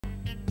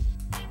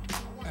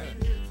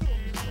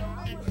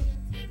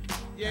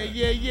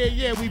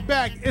Yeah, we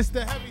back. It's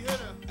the heavy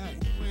hitter.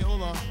 Wait,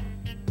 hold on.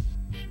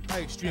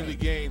 I extremely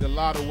gained a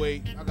lot of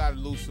weight. I gotta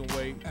lose some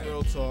weight.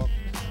 Real talk.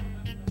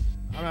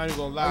 I'm not even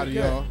gonna lie to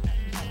y'all.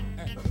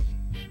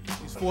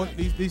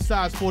 These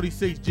size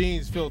 46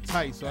 jeans feel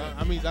tight, so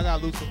I mean I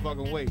gotta lose some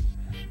fucking weight.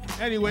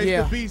 Anyways,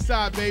 the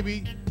B-side,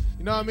 baby.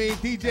 You know what I mean?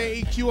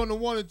 DJ EQ on the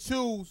 1 and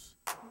 2s.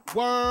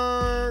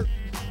 Word.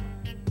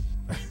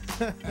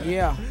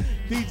 Yeah.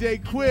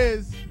 DJ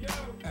Quiz.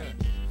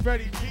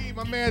 Freddie P,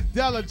 my man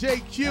Della,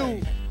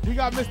 JQ. We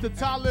got Mr.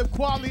 Talib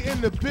Kweli in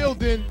the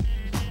building.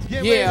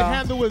 Get ready to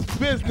handle his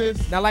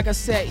business. Now, like I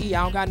said, I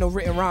don't got no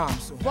written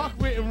rhymes. So. Fuck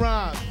written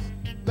rhymes.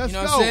 Let's you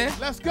know go.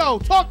 Let's go.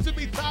 Talk to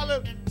me,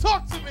 Talib.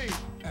 Talk to me.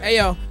 Hey,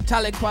 yo,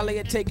 Talib Kweli,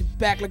 I take it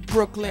back like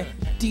Brooklyn.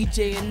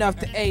 DJ Enuff,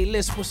 the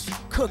A-list was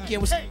cooking,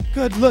 was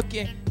good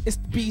looking. It's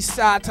the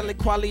B-side, Talib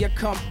Kweli, I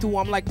come through.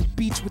 I'm like the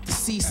beach with the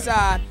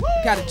seaside.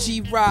 Got a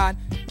G-Ride,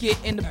 get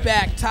in the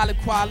back. Talib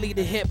Kweli,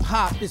 the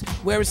hip-hop is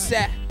where it's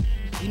at.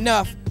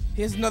 Enough.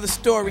 Here's another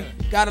story.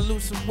 Gotta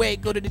lose some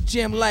weight, go to the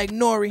gym like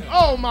Nori.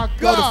 Oh my God.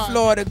 Go to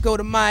Florida, go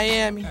to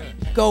Miami.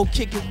 Go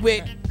kick it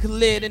with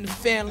Khalid and the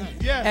family.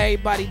 Yeah.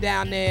 Everybody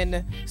down there in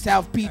the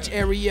South Beach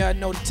area.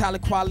 Know the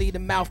Talib Kweli, the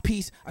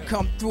mouthpiece. I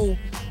come through,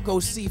 go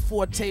see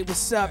Forte,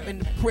 what's up? In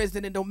the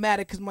prison, it don't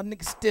matter cause my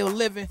niggas still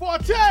living.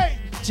 Forte!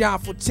 John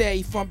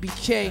Forte from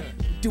BK.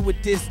 Do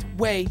it this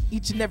way,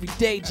 each and every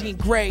day. Jean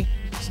Grey,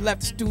 she left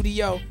the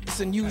studio.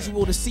 It's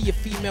unusual to see a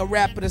female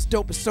rapper that's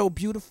dope and so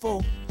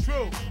beautiful.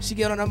 True. She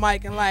get on the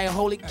mic and like,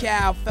 holy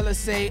cow. Fellas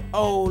say,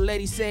 oh,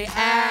 ladies say,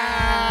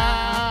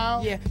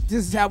 ow. Yeah,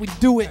 this is how we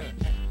do it.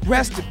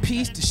 Rest in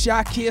peace to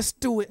Shakir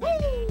Stewart. Woo.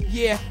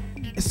 Yeah,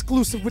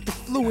 exclusive with the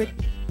fluid.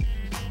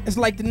 It's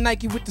like the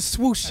Nike with the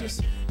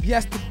swooshes.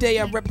 Yesterday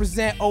I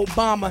represent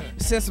Obama.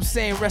 Since I'm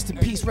saying rest in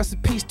peace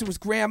to his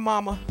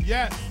grandmama.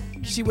 Yes.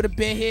 She would have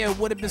been here,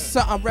 would have been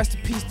something. Rest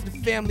in peace to the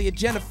family of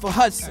Jennifer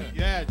Hudson.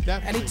 Yeah,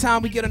 definitely.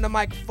 Anytime we get on the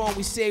microphone,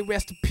 we say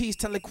rest in peace.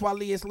 Talib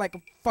Kweli is like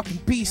a fucking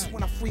beast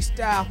when I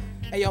freestyle.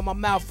 Hey, yo, my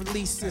mouth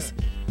releases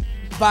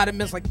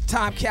vitamins like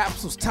time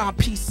capsules,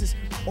 timepieces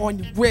on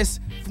your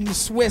wrist from the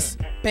Swiss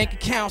bank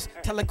accounts.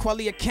 Talib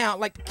Kweli account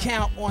like the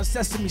count on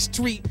Sesame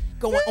Street.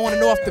 Going on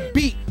and off the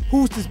beat.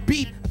 Who's this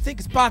beat? I think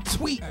it's by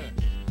Tweet.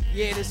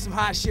 Yeah, there's some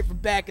hot shit from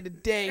back in the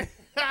day.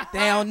 They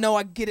don't know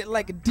I get it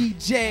like a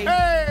DJ.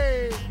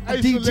 Hey! I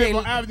used to live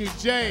on Avenue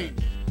J.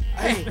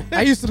 Hey,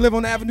 I used to live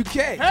on Avenue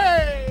K.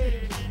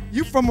 Hey!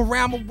 You from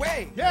around my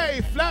way.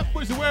 Hey,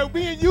 Flatbush is where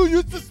me and you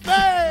used to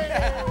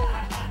stay.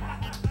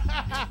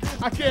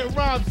 I can't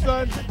rhyme,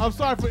 son. I'm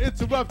sorry for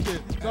interrupting.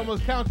 So I'm gonna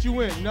count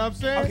you in. You know what I'm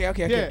saying?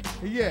 Okay.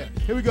 Yeah.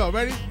 Here we go.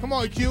 Ready? Come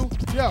on, Q.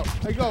 Yo,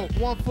 here we go.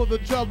 1 for the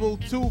trouble,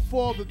 2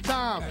 for the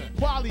time.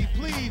 Kweli,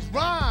 please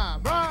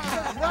rhyme.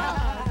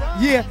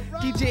 Yeah,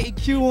 DJ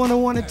EQ on the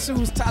 1 and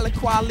 2s. Talib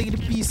Kweli, the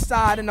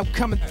B-side, and I'm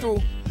coming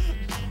through.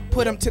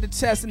 Put them to the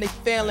test and they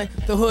failing.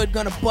 The hood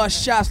gonna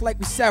bust shots like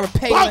we Sarah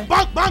Palin.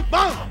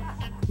 Bang.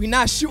 We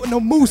not shooting no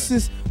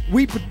mooses.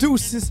 We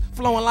producers,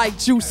 flowing like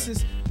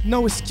juices.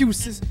 No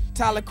excuses.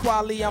 Talib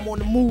Kweli, I'm on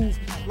the move.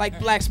 Like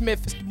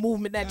Blacksmith, it's the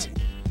movement that you...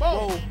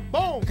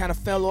 Boom. Kinda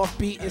fell off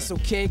beat, it's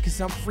okay, cause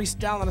I'm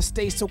freestyling, I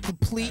stay so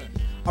complete.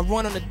 I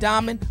run on a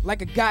diamond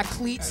like I got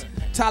cleats.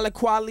 Talib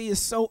Kweli is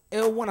so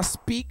ill when I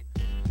speak.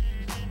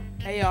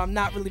 Hey, yo, I'm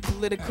not really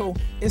political.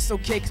 It's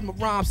okay, cause my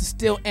rhymes are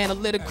still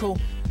analytical.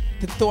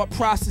 The thought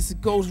process,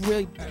 it goes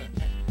really...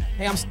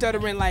 Hey, I'm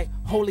stuttering like,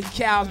 holy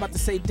cow, I was about to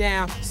say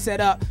down, set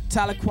up,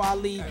 Talib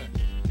Kweli.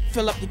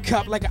 Fill up your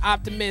cup like an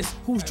optimist.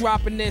 Who's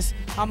dropping this?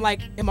 I'm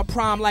like in my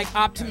prime like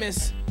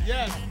Optimus.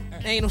 Yes.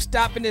 Ain't no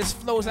stopping this.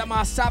 Flows out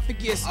my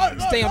esophagus.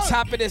 Stay on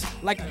top of this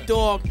like a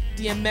dog.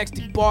 DMX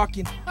they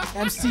barking.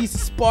 MCs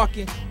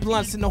sparking.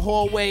 Blunts in the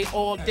hallway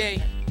all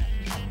day.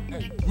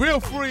 Real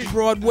free.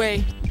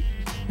 Broadway.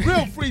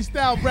 Real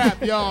freestyle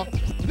rap, y'all.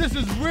 This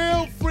is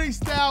real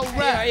freestyle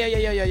rap.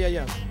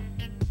 Yeah.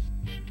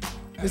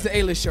 This is the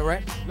A-list show,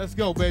 right? Let's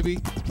go, baby.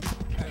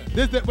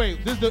 This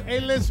is the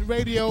A-list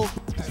radio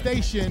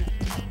station,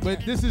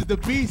 but this is the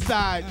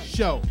B-side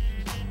show.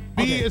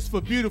 B is for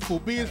beautiful,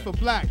 B is for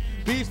black,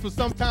 B is for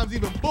sometimes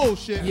even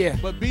bullshit, yeah.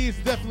 But B is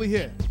definitely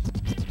here.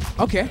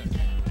 Okay.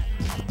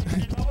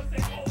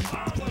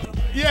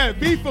 Yeah,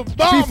 B for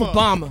bomber. B for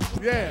bomber.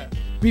 Yeah.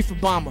 B for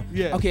bomber.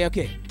 Yeah.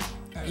 Okay.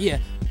 Yeah.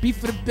 B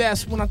for the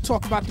best. When I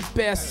talk about the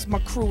best, it's my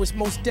crew. It's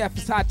most deaf.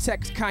 It's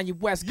Hi-Tek. It's Kanye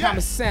West. Yes.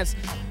 Common sense.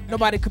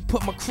 Nobody could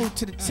put my crew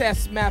to the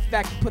test. Matter of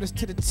fact, put us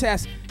to the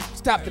test.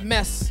 Stop the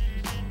mess.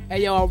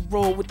 Hey, yo, I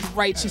roll with the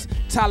righteous.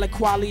 Talib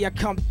Kweli, I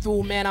come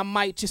through, man. I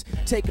might just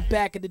take it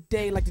back in the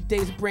day, like the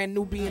days of brand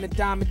new being a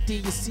Diamond D.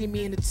 You see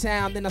me in the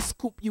town, then I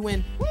scoop you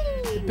in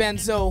the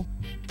benzo.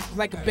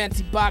 Like a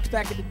Bentley box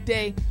back in the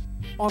day.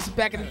 On some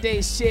back in the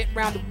day shit,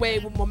 round the way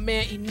with my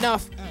man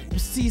Enuff.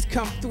 MCs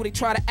come through, they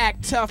try to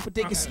act tough, but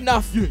they get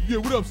snuffed. Yeah,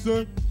 what up,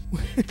 son?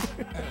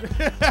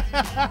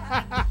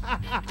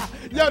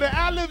 Yo, the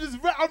ad-libs is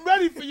I'm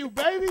ready for you,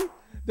 baby.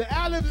 The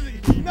ad-libs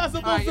is, you're not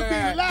supposed to be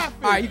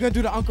laughing. Alright, you gonna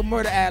do the Uncle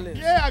Murder ad-libs.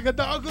 Yeah, I got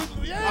the Uncle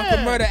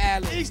Murder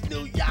ad-libs. East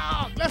New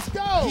York, let's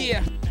go.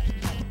 Yeah.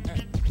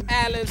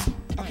 Ad-libs.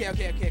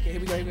 Okay. Here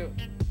we go.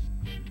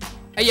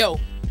 Hey, yo.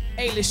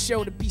 A-list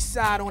show the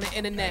B-side on the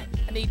internet.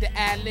 I need the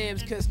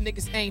ad-libs cause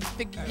niggas ain't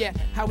figured yet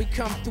how we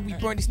come through. We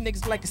burn these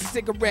niggas like a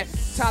cigarette.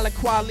 Talib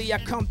Kweli, I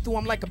come through,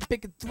 I'm like a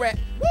bigger threat.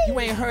 You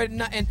ain't heard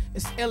nothing,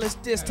 it's ill as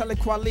this. Talib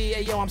Kweli,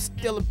 hey yo, I'm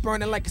still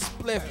burning like a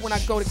spliff when I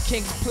go to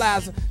King's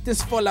Plaza.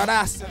 This for La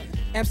Raza.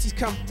 MCs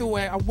come through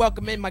and I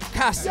welcome in my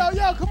casa.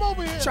 Yo, come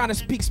over here. Trying to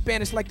speak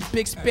Spanish like the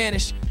big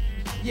Spanish.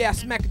 Yeah, I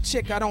smack a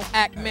chick, I don't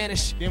act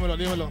mannish.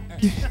 Dímelo.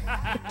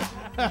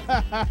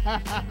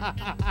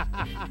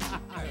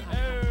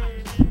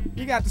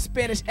 You got the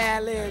Spanish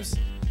ad-libs.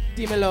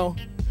 Dímelo.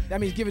 That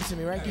means give it to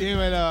me, right?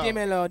 Dímelo.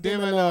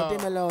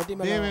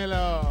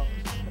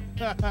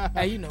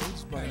 Hey, you know, we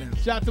just bugging out.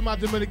 Shout out to my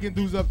Dominican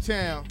dudes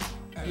uptown.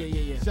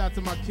 Yeah. Shout out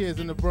to my kids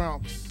in the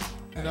Bronx.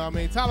 You know what I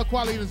mean? Talib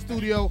Kweli in the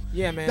studio.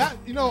 Yeah, man. That,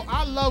 you know,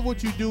 I love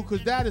what you do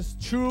because that is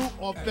true,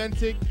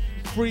 authentic,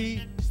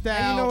 freestyle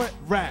you know what?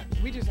 rap.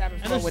 We just having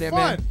fun with it,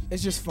 man.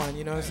 It's just fun,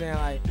 you know what I'm saying?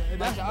 Like,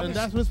 and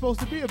that's what it's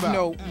supposed to be about. You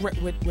know,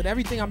 with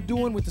everything I'm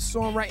doing with the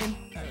songwriting,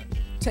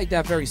 take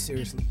that very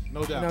seriously.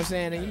 No doubt. You know what I'm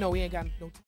saying? And you know, we ain't got no